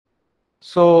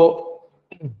So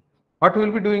what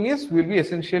we'll be doing is we'll be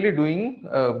essentially doing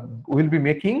we'll be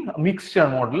making a mixture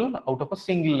model out of a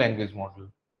single language model.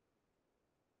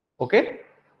 Okay,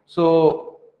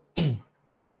 so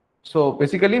so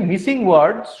basically missing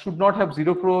words should not have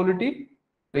zero probability.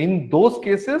 In those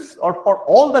cases, or for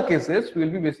all the cases, we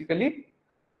will be basically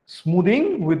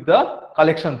smoothing with the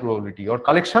collection probability or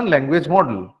collection language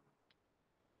model.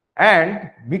 And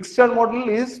mixture model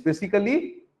is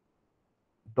basically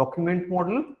document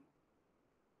model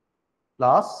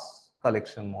plus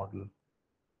collection model.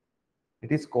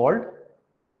 It is called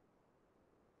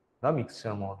the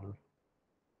mixture model.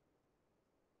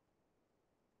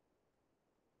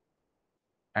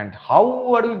 And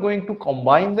how are we going to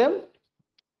combine them?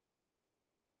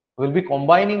 We'll be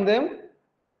combining them.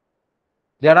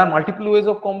 There are multiple ways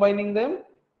of combining them.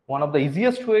 One of the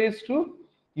easiest ways is to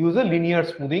use a linear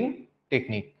smoothing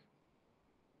technique.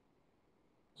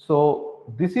 So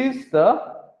this is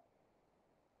the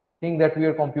thing that we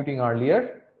are computing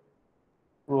earlier,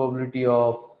 probability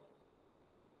of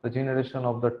the generation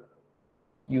of the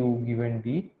Q given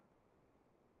D,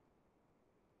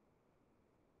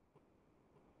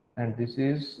 and this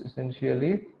is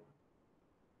essentially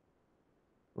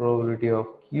probability of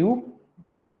Q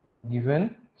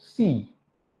given C.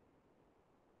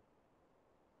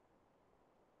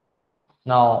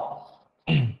 Now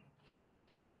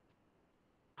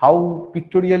how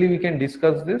pictorially we can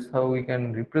discuss this, how we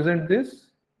can represent this?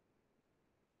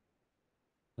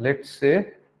 Let's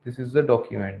say this is the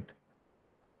document.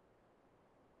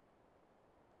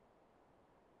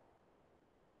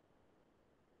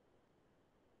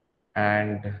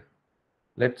 And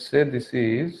let's say this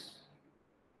is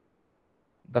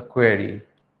the query.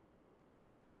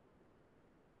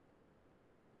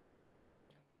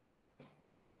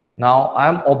 Now I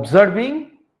am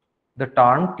observing the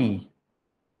term T.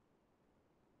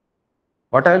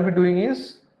 What I will be doing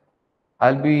is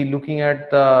I'll be looking at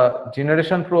the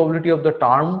generation probability of the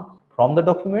term from the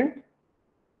document,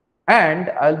 and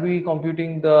I'll be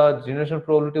computing the generation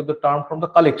probability of the term from the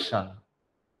collection.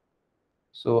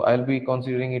 So I'll be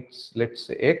considering it's, let's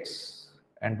say, X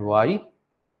and Y.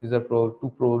 These are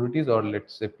two probabilities, or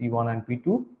let's say P1 and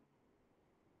P2.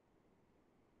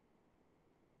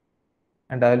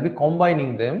 And I'll be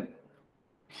combining them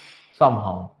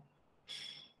somehow.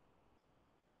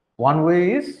 One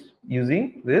way is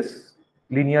using this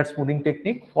linear smoothing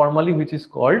technique, formally which is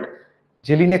called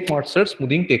Jelinek Mercer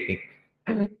smoothing technique.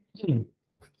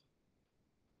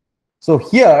 So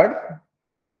here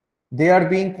they are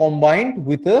being combined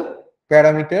with a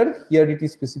parameter. Here it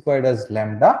is specified as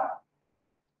lambda.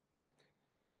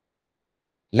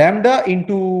 Lambda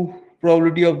into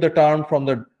probability of the term from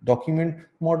the document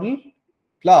model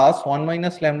plus 1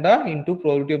 minus lambda into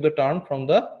probability of the term from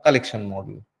the collection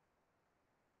model.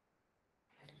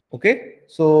 Okay,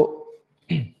 so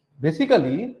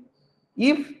basically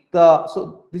if the,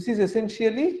 so this is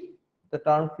essentially the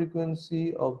term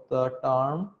frequency of the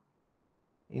term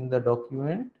in the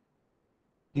document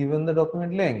given the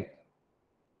document length.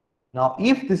 Now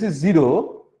if this is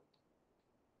 0,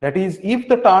 that is if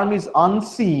the term is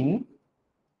unseen,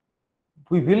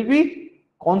 we will be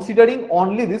considering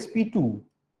only this P2,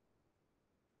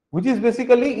 which is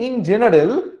basically in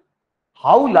general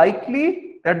how likely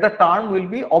that the term will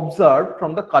be observed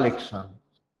from the collection.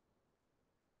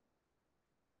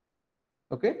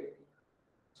 Okay,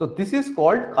 so this is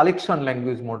called collection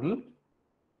language model,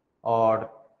 or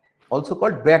also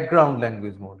called background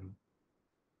language model.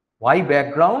 Why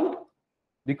background?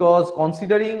 Because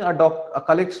considering a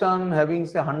collection having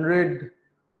say 100,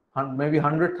 maybe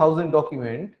 100,000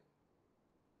 document,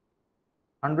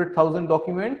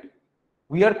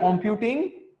 we are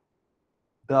computing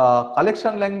the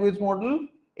collection language model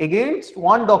against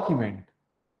one document.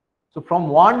 So from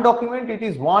one document it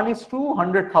is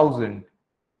 1:100,000.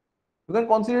 You can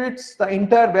consider it's the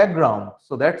entire background.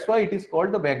 So that's why it is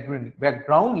called the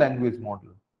background language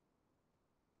model.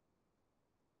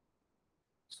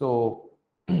 So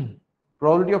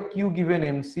probability of Q given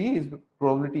MC is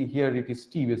probability, here it is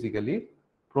T basically.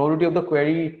 Probability of the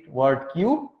query word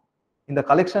Q in the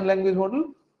collection language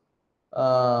model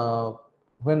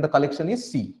when the collection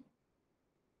is C.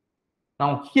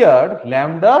 Now here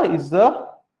lambda is the,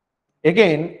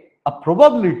 again, a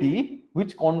probability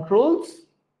which controls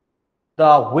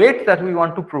the weight that we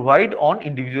want to provide on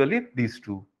individually these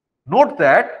two. Note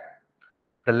that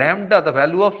the lambda, the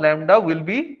value of lambda will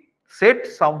be set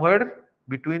somewhere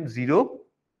between 0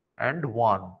 and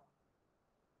 1.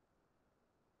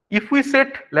 If we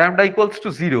set lambda equals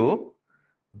to 0,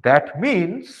 that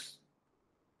means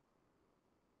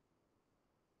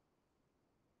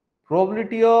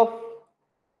probability of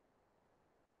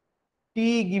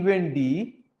T given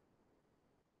D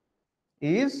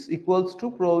is equals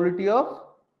to probability of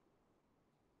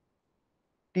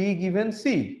T given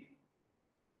C,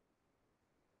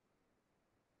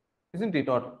 isn't it?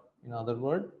 Or in other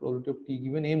words, probability of T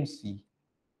given MC,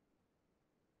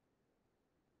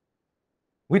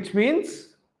 which means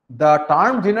the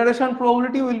term generation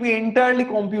probability will be entirely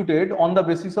computed on the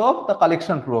basis of the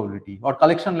collection probability or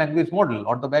collection language model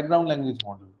or the background language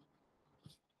model.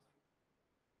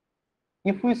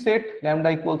 If we set lambda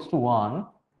equals to 1,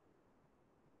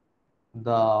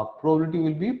 the probability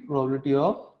will be probability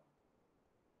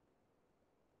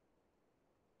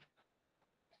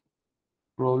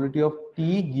of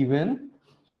T given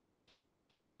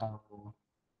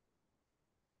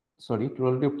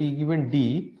probability of T given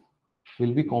D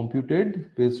will be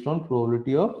computed based on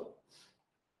probability of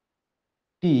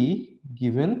T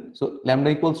given, so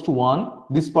lambda equals to 1,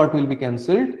 this part will be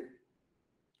cancelled,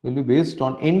 will be based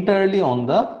on entirely on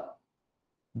the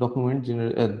document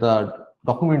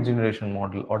generation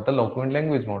model or the document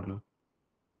language model.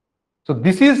 So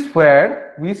this is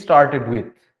where we started with.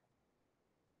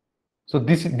 So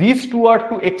these two are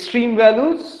two extreme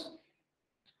values.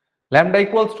 Lambda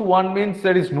equals to 1 means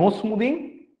there is no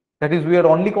smoothing, that is we are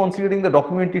only considering the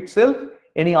document itself.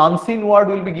 Any unseen word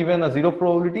will be given a 0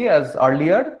 probability as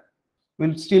earlier,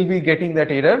 we'll still be getting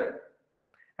that error.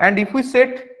 And if we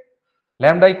set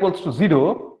lambda equals to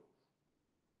 0,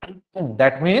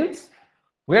 that means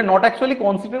we are not actually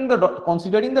considering the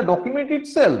document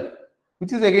itself,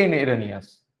 which is again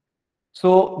erroneous.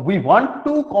 So we want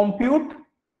to compute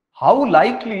how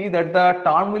likely that the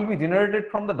term will be generated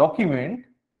from the document,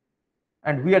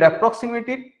 and we are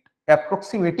approximating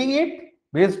it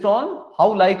based on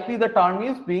how likely the term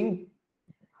is being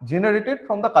generated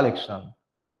from the collection.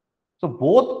 So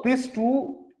both these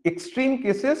two extreme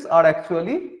cases are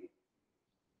actually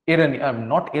erroneous,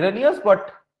 not erroneous,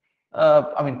 but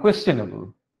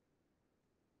questionable.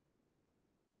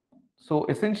 So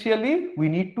essentially we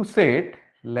need to set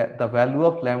the value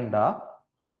of lambda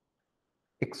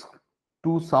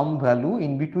to some value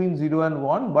in between 0 and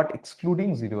 1, but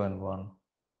excluding 0 and 1.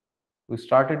 We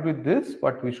started with this,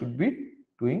 but we should be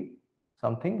doing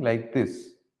something like this.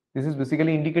 This is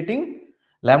basically indicating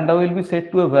lambda will be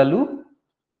set to a value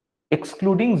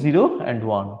excluding 0 and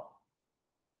 1.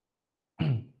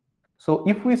 So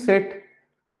if we set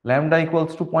lambda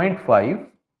equals to 0.5,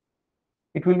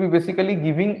 it will be basically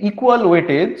giving equal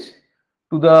weightage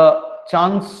to the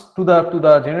chance to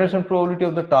the generation probability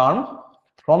of the term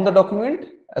from the document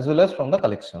as well as from the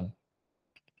collection.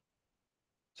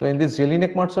 So in this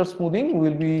Jelinek Mercer smoothing, we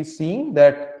will be seeing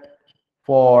that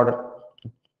for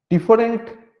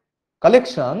different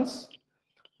collections,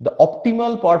 the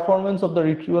optimal performance of the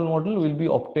retrieval model will be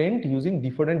obtained using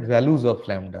different values of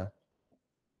lambda.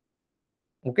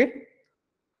 Okay.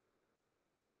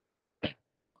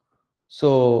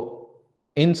 So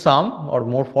in sum, or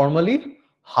more formally,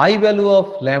 high value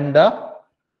of lambda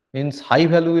means high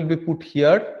value will be put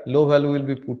here, low value will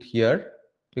be put here,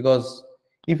 because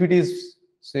if it is,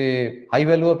 say, high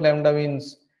value of lambda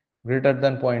means greater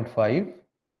than 0.5,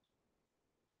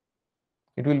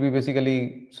 it will be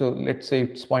basically, so let's say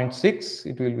it's 0.6,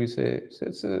 it will be say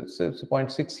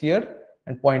 0.6 here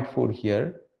and 0.4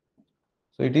 here.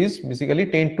 So it is basically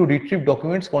tend to retrieve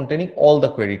documents containing all the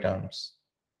query terms,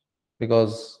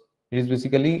 because it is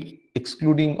basically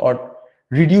excluding or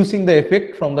reducing the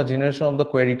effect from the generation of the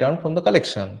query term from the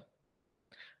collection.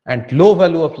 And low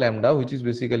value of lambda, which is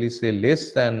basically say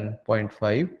less than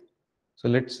 0.5, so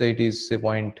let's say it is say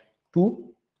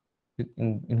 0.2,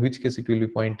 in which case it will be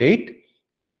 0.8,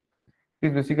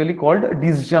 is basically called a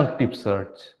disjunctive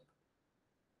search,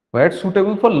 where it's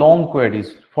suitable for long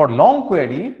queries. For long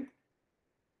query,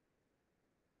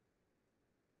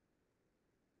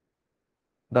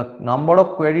 the number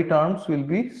of query terms will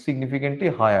be significantly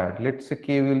higher. Let's say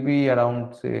k will be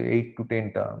around say 8 to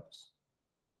 10 terms.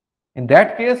 In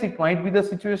that case, it might be the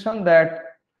situation that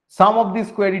some of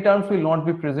these query terms will not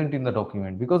be present in the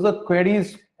document because the query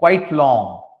is quite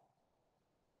long.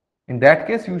 In that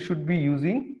case, you should be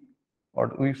using,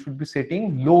 or we should be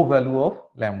setting low value of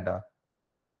lambda.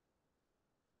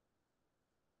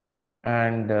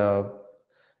 And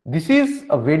this is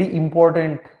a very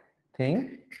important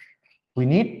thing. We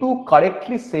need to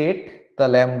correctly set the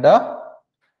lambda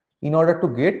in order to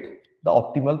get the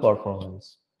optimal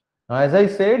performance. Now, as I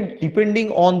said,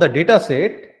 depending on the data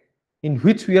set in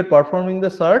which we are performing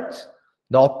the search,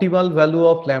 the optimal value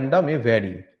of lambda may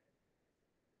vary.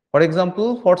 For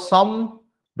example, for some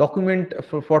document,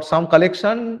 for some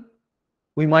collection,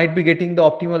 we might be getting the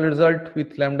optimal result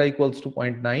with lambda equals to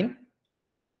 0.9.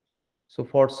 So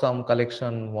for some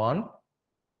collection 1,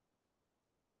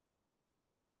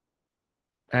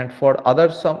 and for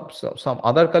other some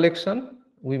other collection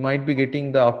we might be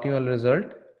getting the optimal result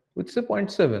with say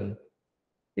 0.7.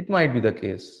 It might be the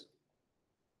case.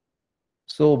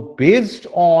 So based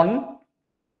on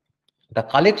the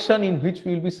collection in which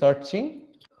we will be searching,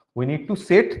 we need to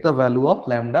set the value of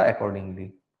lambda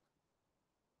accordingly.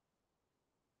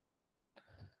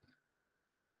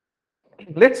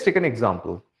 Let's take an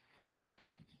example.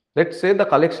 Let's say the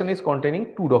collection is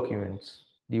containing two documents,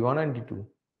 D1 and D2.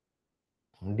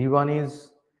 D1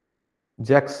 is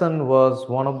Jackson was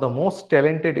one of the most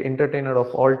talented entertainer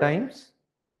of all times.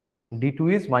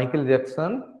 D2 is Michael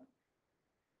Jackson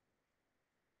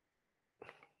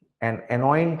and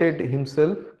anointed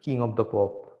himself king of the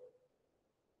pop.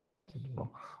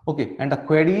 Okay, and the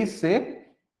query is say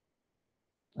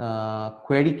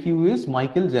query Q is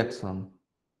Michael Jackson.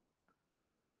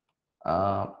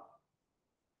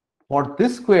 For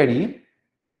this query,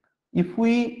 if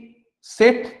we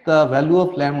set the value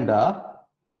of lambda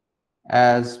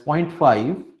as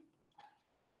 0.5,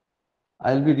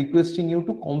 I'll be requesting you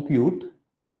to compute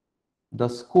the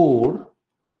score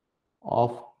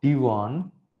of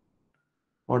D1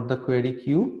 for the query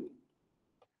Q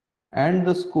and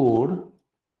the score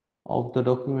of the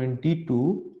document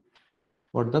D2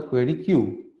 for the query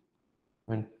Q.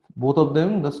 And both of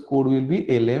them, the score will be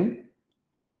LM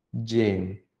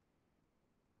JM.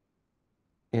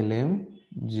 LM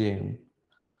JM.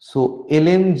 So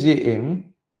LM JM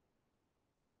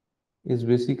is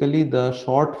basically the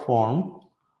short form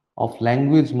of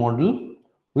language model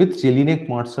with Jelinek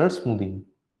Mercer smoothing.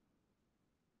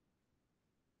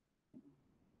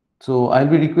 So I'll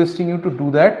be requesting you to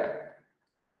do that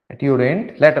at your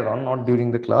end later on, not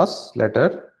during the class,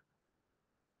 later.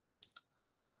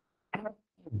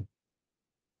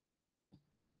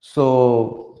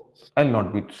 So I'll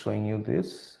not be showing you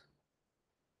this.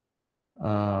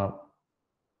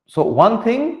 So one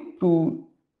thing to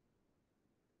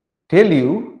tell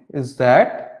you is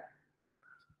that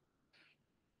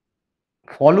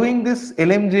following this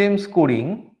LMJM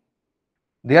scoring,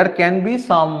 there can be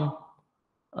some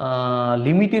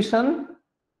limitation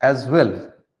as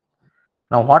well.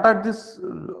 Now, what are this?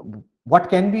 What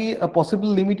can be a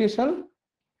possible limitation?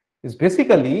 Is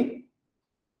basically,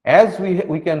 as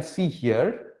we can see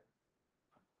here,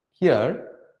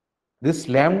 this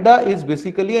lambda is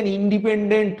basically an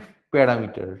independent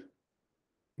parameter.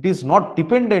 It is not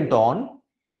dependent on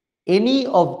any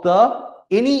of the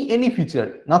any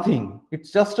feature, nothing.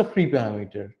 It's just a free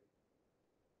parameter.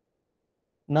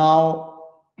 Now,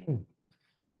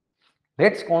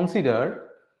 let's consider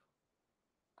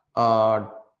a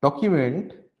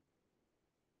document.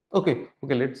 Okay,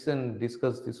 let's then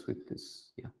discuss this with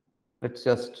this. Yeah, let's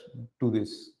just do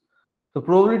this. The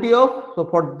probability of, so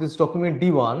for this document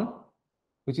D1,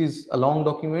 which is a long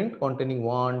document containing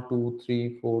 1, 2,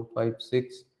 3, 4, 5,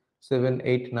 6, 7,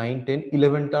 8, 9, 10,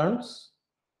 11 terms.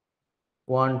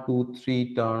 1, 2,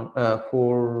 3 term,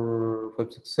 4,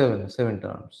 5, 6, 7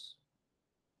 terms.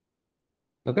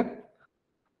 Okay.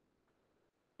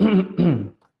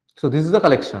 So this is the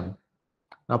collection.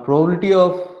 Now probability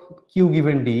of Q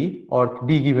given D or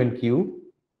D given Q,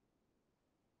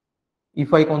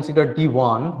 if I consider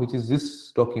D1, which is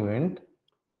this document,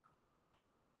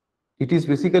 it is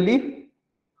basically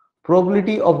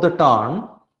probability of the term.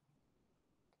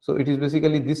 So it is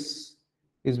basically, this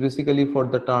is basically for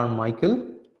the term Michael,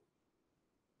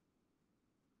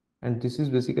 and this is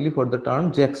basically for the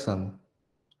term Jackson.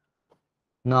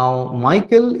 Now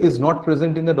Michael is not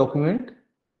present in the document,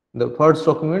 the first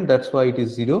document, that's why it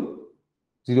is 0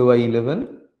 by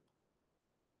 11,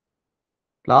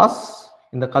 plus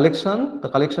in the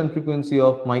collection frequency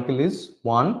of Michael is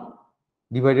 1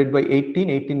 divided by 18.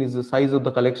 18 is the size of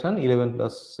the collection, 11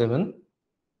 plus 7,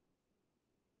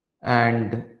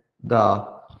 and the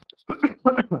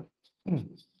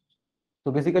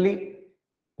so basically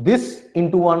this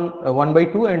into 1 by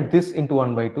 2 and this into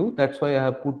 1 by 2. That's why I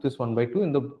have put this 1 by 2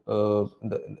 in the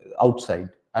outside.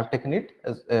 I've taken it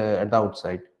as at the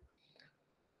outside.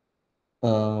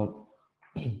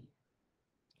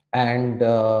 And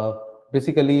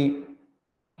basically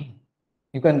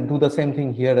you can do the same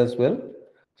thing here as well.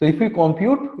 So if we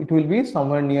compute, it will be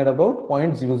somewhere near about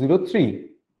 0.003.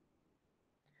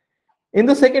 In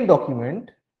the second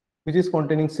document, which is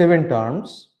containing 7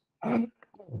 terms,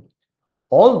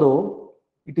 although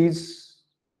it is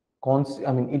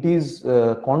containing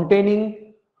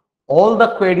all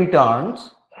the query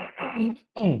terms,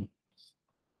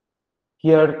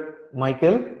 here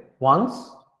Michael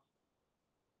once,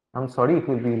 I'm sorry, it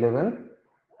will be 11,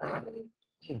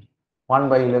 1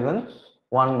 by 11,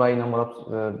 1 by number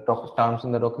of terms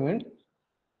in the document,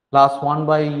 plus 1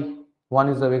 by One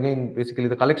is again basically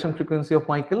the collection frequency of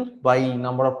Michael by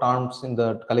number of terms in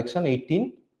the collection,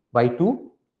 18 by 2,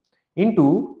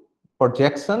 into for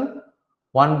Jackson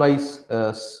 1 by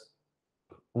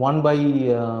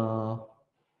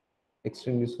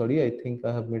extremely sorry, I think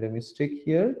I have made a mistake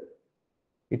here.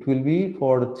 It will be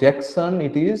for Jackson,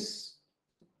 it is,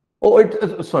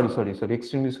 oh, sorry,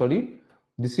 extremely sorry.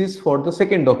 This is for the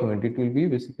second document. It will be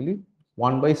basically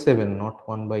 1 by 7, not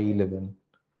 1 by 11.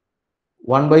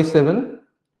 1 by 7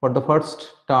 for the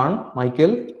first term,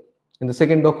 Michael, in the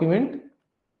second document,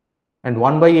 and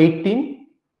 1 by 18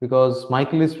 because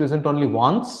Michael is present only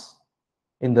once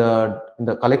in the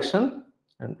collection,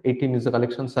 and 18 is the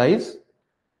collection size,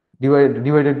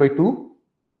 divided by 2,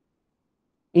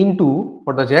 into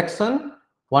for the Jackson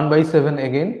 1 by 7,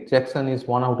 again Jackson is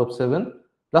 1 out of 7,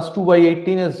 plus 2 by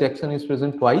 18 as Jackson is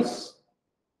present twice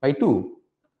by 2.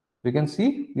 We can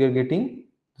see we are getting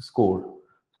the score.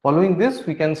 Following this,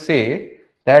 we can say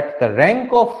that the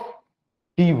rank of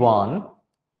D1,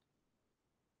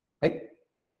 right?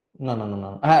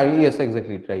 No. Yes,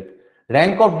 exactly right.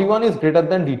 Rank of D1 is greater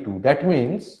than D2. That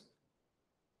means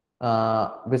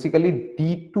basically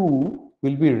D2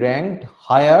 will be ranked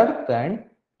higher than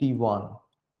D1.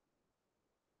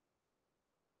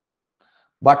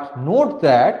 But note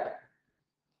that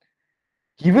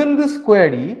given this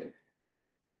query,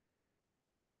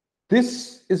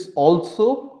 this is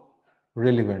also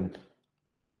relevant.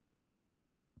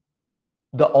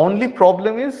 The only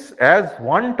problem is, as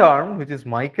one term, which is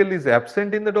Michael, is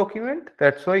absent in the document,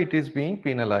 that's why it is being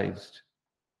penalized.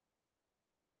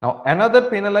 Now, another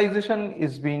penalization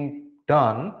is being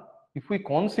done if we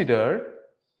consider,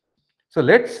 so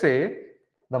let's say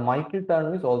the Michael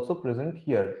term is also present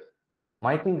here.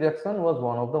 Michael Jackson was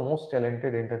one of the most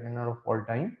talented entertainer of all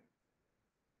time.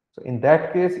 So in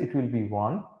that case, it will be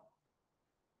 1,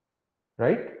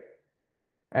 right?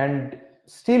 And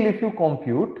still, if you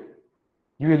compute,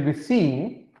 you will be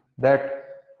seeing that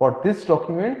for this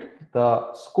document,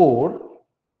 the score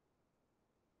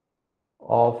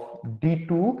of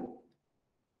D2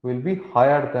 will be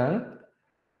higher than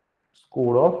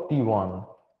score of D1.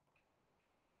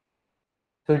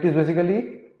 So it is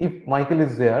basically, if Michael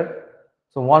is there,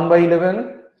 so 1 by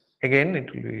 11, again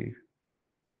it will be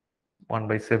 1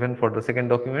 by 7 for the second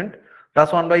document,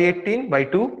 plus 1 by 18 by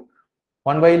 2,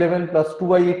 1 by 11 plus 2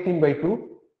 by 18 by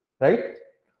 2, right?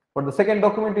 For the second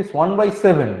document is 1 by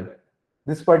 7,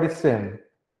 this part is same.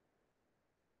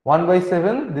 1 by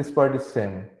 7, this part is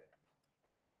same,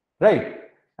 right?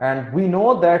 And we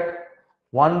know that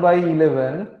 1 by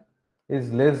 11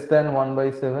 is less than 1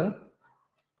 by 7,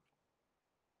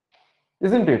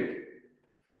 isn't it?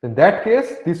 In that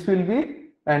case, this will be,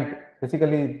 and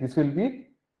basically this will be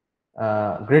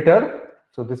greater.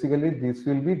 So basically this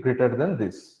will be greater than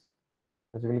this.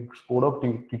 Basically score of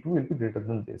T2 will be greater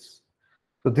than this.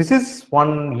 So this is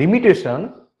one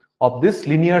limitation of this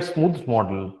linear smooth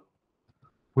model,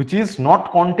 which is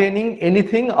not containing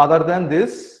anything other than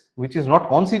this, which is not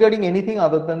considering anything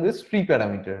other than this free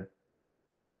parameter.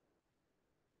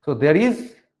 So there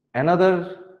is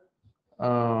another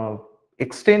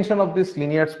extension of this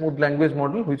linear smooth language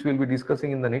model, which we'll be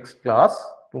discussing in the next class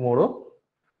tomorrow,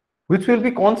 which will be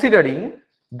considering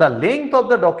the length of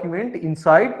the document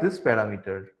inside this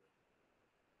parameter.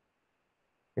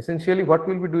 Essentially, what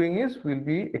we'll be doing is we'll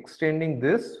be extending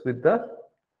this with the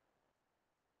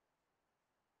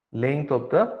length of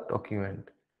the document.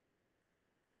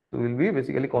 So we'll be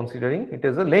basically considering it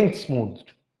as a length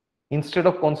smoothed. Instead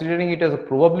of considering it as a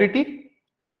probability,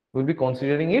 we'll be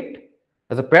considering it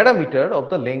as a parameter of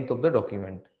the length of the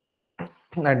document.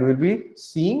 And we'll be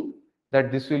seeing that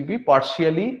this will be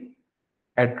partially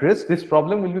addressed, this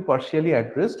problem will be partially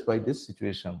addressed by this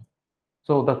situation.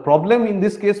 So the problem in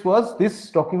this case was this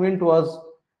document was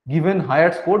given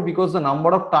higher score because the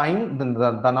number of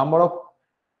the number of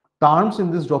terms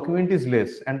in this document is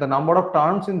less, and the number of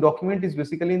terms in document is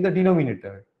basically in the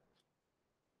denominator,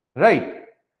 right?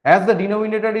 As the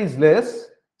denominator is less,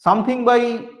 something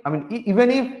by, I mean, even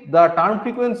if the term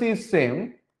frequency is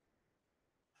same,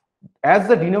 as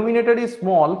the denominator is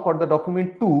small for the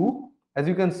document 2, as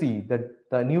you can see that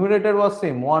the numerator was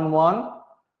same, 1 1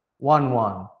 1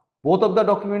 1. Both of the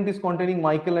document is containing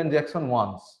Michael and Jackson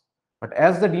ones, but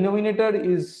as the denominator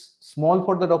is small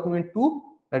for the document 2,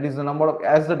 that is the number of,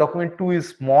 as the document 2 is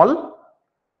small,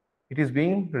 it is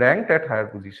being ranked at higher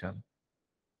position.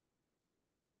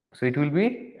 So it will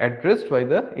be addressed by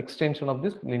the extension of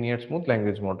this linear smooth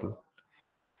language model.